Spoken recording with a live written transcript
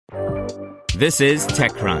This is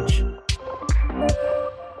TechCrunch.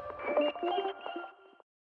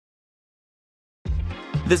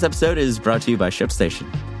 This episode is brought to you by ShipStation.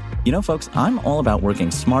 You know, folks, I'm all about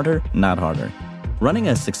working smarter, not harder. Running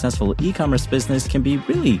a successful e-commerce business can be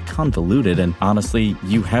really convoluted, and honestly,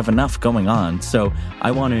 you have enough going on, so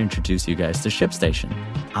I want to introduce you guys to ShipStation.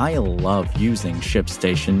 I love using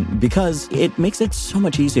ShipStation because it makes it so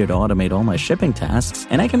much easier to automate all my shipping tasks,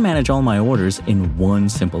 and I can manage all my orders in one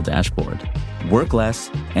simple dashboard. Work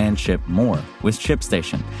less and ship more with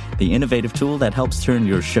ShipStation, the innovative tool that helps turn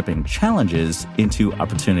your shipping challenges into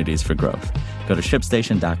opportunities for growth. Go to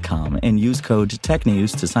ShipStation.com and use code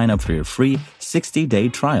TechNews to sign up for your free 60-day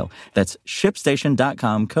trial. That's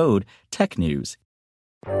ShipStation.com, code TechNews.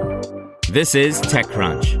 This is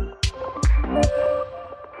TechCrunch.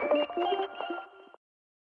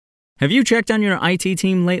 Have you checked on your IT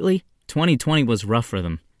team lately? 2020 was rough for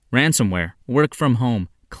them. Ransomware, work from home,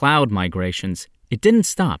 cloud migrations. It didn't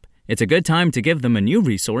stop. It's a good time to give them a new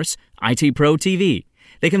resource, IT Pro TV.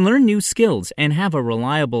 They can learn new skills and have a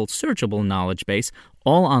reliable, searchable knowledge base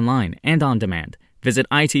all online and on demand. Visit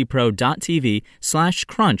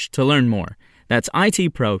itpro.tv/crunch to learn more. That's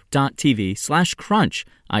itpro.tv/crunch,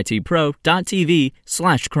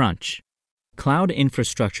 itpro.tv/crunch. Cloud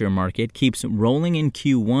infrastructure market keeps rolling in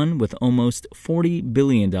Q1 with almost $40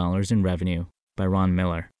 billion in revenue. By Ron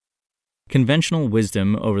Miller. Conventional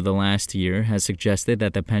wisdom over the last year has suggested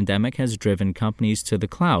that the pandemic has driven companies to the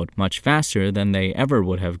cloud much faster than they ever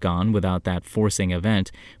would have gone without that forcing event,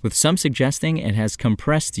 with some suggesting it has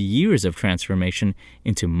compressed years of transformation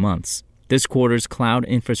into months. This quarter's cloud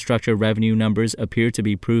infrastructure revenue numbers appear to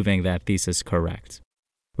be proving that thesis correct.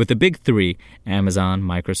 With the big three, Amazon,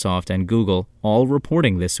 Microsoft, and Google, all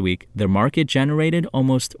reporting this week, their market generated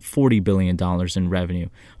almost $40 billion in revenue,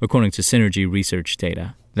 according to Synergy research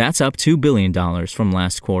data. That's up $2 billion from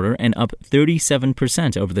last quarter and up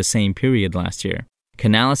 37% over the same period last year.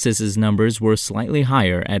 Canalysis's numbers were slightly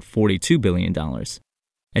higher at $42 billion.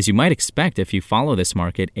 As you might expect if you follow this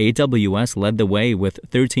market, AWS led the way with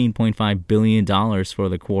 $13.5 billion for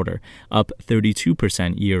the quarter, up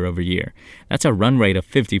 32% year over year. That's a run rate of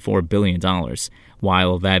 $54 billion.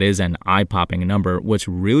 While that is an eye-popping number, what's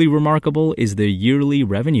really remarkable is the yearly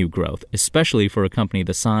revenue growth, especially for a company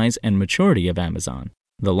the size and maturity of Amazon.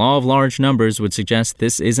 The law of large numbers would suggest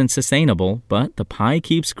this isn't sustainable, but the pie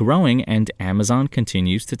keeps growing and Amazon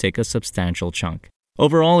continues to take a substantial chunk.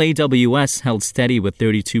 Overall, AWS held steady with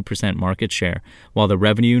 32% market share. While the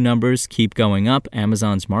revenue numbers keep going up,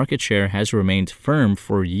 Amazon's market share has remained firm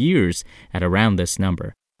for years at around this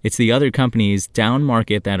number. It's the other companies down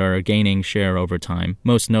market that are gaining share over time,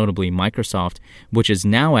 most notably Microsoft, which is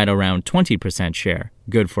now at around 20% share,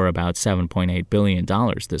 good for about $7.8 billion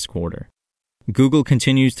this quarter. Google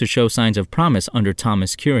continues to show signs of promise under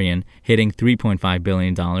Thomas Kurian, hitting $3.5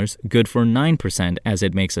 billion, good for 9% as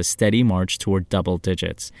it makes a steady march toward double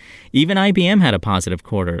digits. Even IBM had a positive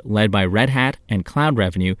quarter, led by Red Hat and cloud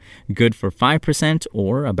revenue, good for 5%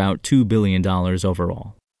 or about $2 billion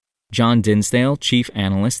overall. John Dinsdale, chief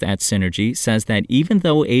analyst at Synergy, says that even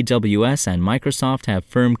though AWS and Microsoft have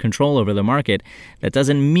firm control over the market, that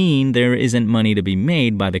doesn't mean there isn't money to be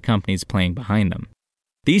made by the companies playing behind them.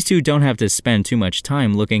 These two don't have to spend too much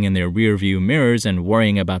time looking in their rearview mirrors and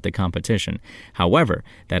worrying about the competition. However,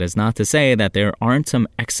 that is not to say that there aren't some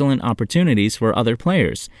excellent opportunities for other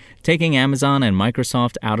players. Taking Amazon and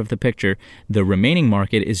Microsoft out of the picture, the remaining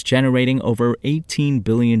market is generating over $18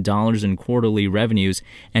 billion in quarterly revenues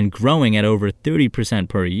and growing at over 30%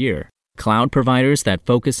 per year. Cloud providers that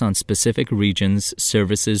focus on specific regions,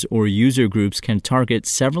 services, or user groups can target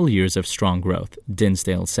several years of strong growth,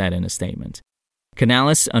 Dinsdale said in a statement.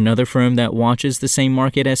 Canalys, another firm that watches the same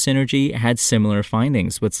market as Synergy, had similar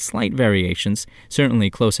findings with slight variations, certainly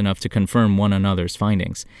close enough to confirm one another's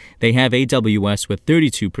findings. They have AWS with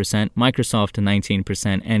 32%, Microsoft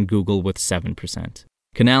 19%, and Google with 7%.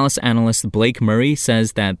 Canalys analyst Blake Murray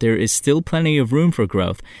says that there is still plenty of room for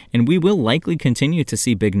growth, and we will likely continue to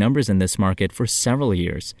see big numbers in this market for several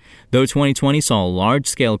years. Though 2020 saw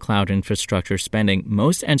large-scale cloud infrastructure spending,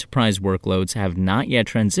 most enterprise workloads have not yet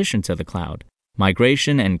transitioned to the cloud.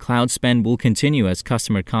 Migration and cloud spend will continue as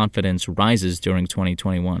customer confidence rises during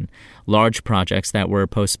 2021. Large projects that were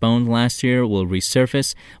postponed last year will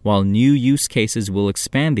resurface, while new use cases will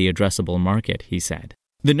expand the addressable market, he said.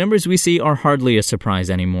 The numbers we see are hardly a surprise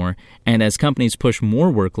anymore, and as companies push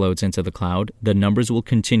more workloads into the cloud, the numbers will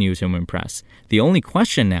continue to impress. The only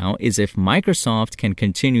question now is if Microsoft can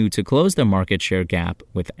continue to close the market share gap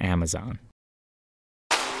with Amazon.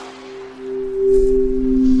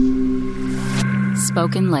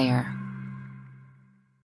 Spoken Layer.